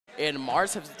and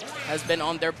Mars has been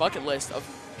on their bucket list of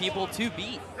people to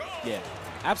beat. Yeah,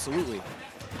 absolutely.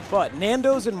 But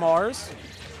Nandos and Mars,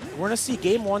 we're going to see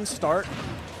Game 1 start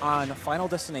on Final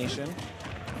Destination.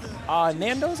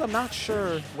 Nandos, I'm not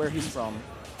sure where he's from.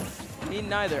 Me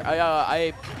neither.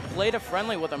 I played a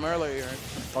friendly with him earlier.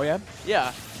 Oh, yeah?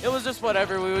 Yeah, it was just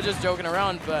whatever. We were just joking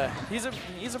around, but he's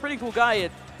a pretty cool guy,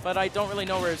 but I don't really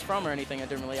know where he's from or anything. I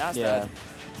didn't really ask that.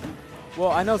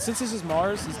 Well, I know since this is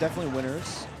Mars, he's definitely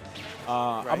winners.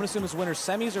 Right. I'm going to assume it's winners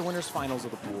semis or winners finals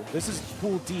of the pool. This is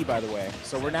Pool D, by the way.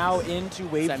 So we're now into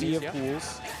Wave D of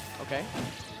pools. Okay.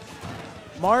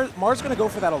 Mars going to go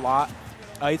for that a lot.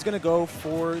 He's going to go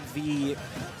for the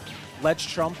ledge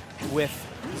trump with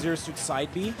Zero Suit side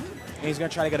B, and he's going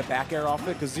to try to get a back air off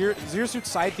it because Zero Suit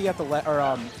side B at the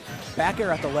back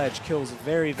air at the ledge kills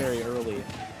very, very early.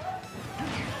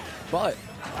 But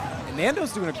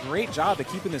Nando's doing a great job at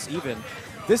keeping this even.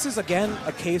 This is again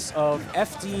a case of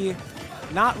FD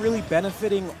not really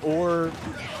benefiting or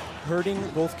hurting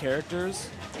both characters.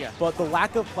 Yeah. But the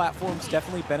lack of platforms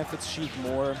definitely benefits Sheik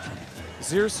more.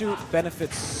 Zero Suit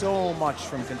benefits so much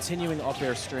from continuing up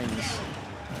air strings,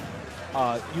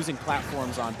 using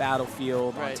platforms on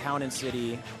Battlefield, on Town and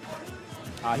City.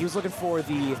 He was looking for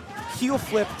the heel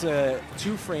flip to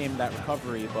 2-frame that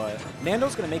recovery, but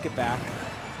Nando's going to make it back.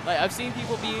 Like, I've seen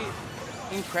people be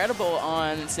incredible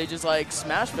on stages like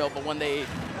Smashville, but when they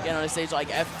get on a stage like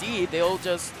FD, they'll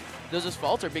just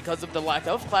falter because of the lack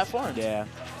of platforms. Yeah.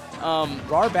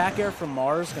 Raw back air from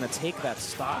Mars going to take that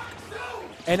stock.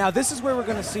 And now this is where we're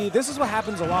going to see, this is what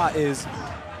happens a lot, is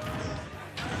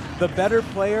the better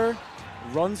player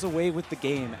runs away with the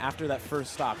game after that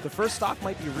first stock. The first stock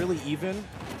might be really even,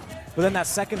 but then that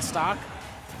second stock,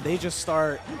 they just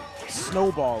start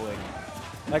snowballing.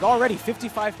 Like already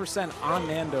 55% on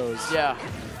Nandos. Yeah.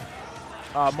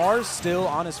 Mars still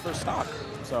on his first stock.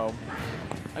 So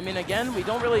I mean, again, we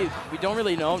don't really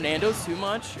know Nandos too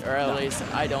much, or at least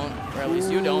I don't, or at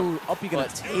least you don't. Uppy gonna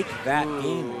take that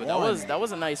game. That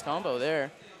was a nice combo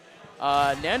there.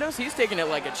 Nandos, he's taking it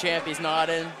like a champ. He's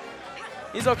nodding.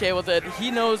 He's okay with it. He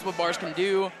knows what Mars can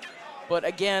do, but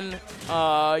again,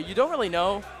 you don't really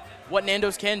know what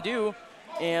Nandos can do.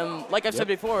 And like I've said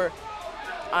before,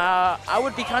 I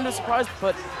would be kind of surprised,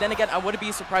 but then again, I wouldn't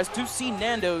be surprised to see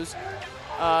Nandos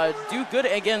do good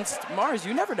against Mars.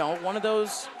 You never know. One of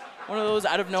those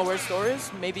out of nowhere stories.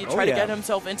 Maybe try to get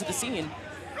himself into the scene.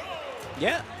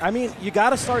 Yeah, I mean, you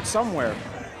got to start somewhere.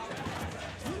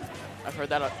 I've heard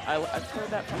that. I've heard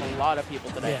that from a lot of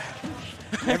people today. Yeah.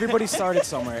 Everybody started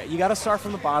somewhere. You got to start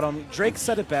from the bottom. Drake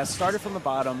said it best. Started from the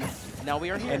bottom. Now we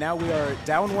are here. And now we are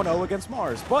down 1-0 against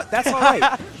Mars. But that's all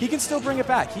right. He can still bring it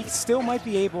back. He still might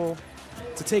be able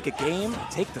to take a game,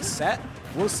 take the set.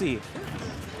 We'll see.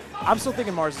 I'm still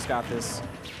thinking Mars has got this.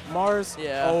 Mars.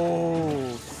 Yeah. Oh.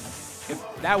 If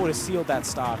that would have sealed that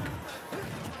stock.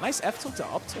 Nice F tilt to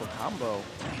up tilt combo.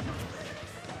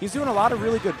 He's doing a lot of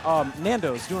really good.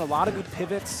 Nando's doing a lot of good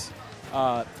pivots.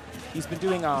 He's been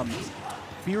doing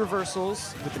B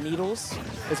reversals with the needles.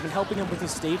 It's been helping him with his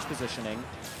stage positioning.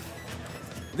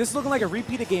 This is looking like a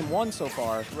repeat of game 1 so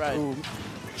far. Right. Who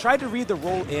tried to read the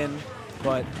roll in,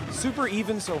 but super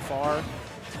even so far.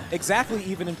 Exactly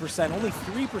even in percent, only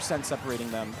 3% separating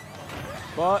them.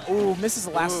 But, ooh, misses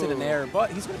the last hit in air,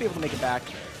 but he's going to be able to make it back.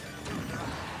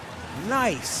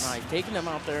 Nice. Nice, taking him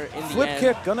out there in the end. Flip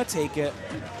kick, gonna take it.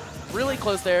 Really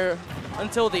close there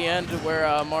until the end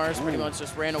where Mars pretty much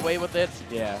just ran away with it.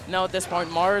 Yeah. Now at this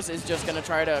point, Mars is just going to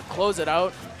try to close it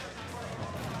out.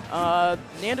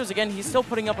 Nandos, again, he's still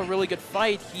putting up a really good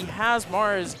fight. He has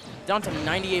Mars down to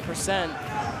 98%.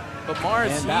 But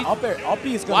Mars, and that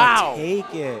uppy is going to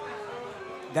take it.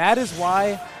 That is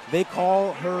why they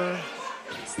call her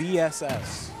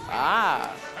BSS.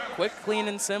 Ah, quick, clean,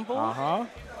 and simple. Uh-huh.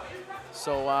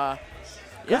 So,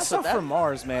 good stuff from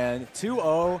Mars, man.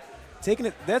 2-0. Taking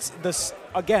it. That's this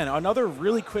again. Another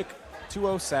really quick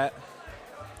 2-0 set.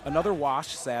 Another wash,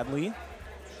 sadly.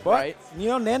 But you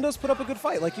know, Nando's put up a good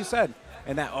fight, like you said.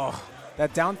 And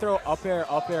that down throw, up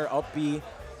air, up B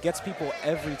gets people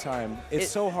every time. It's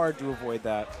so hard to avoid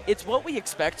that. It's what we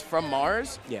expect from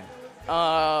Mars. Yeah.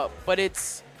 But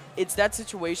it's that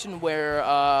situation where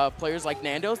players like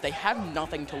Nando's, they have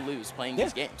nothing to lose playing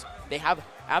these games. They have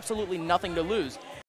absolutely nothing to lose.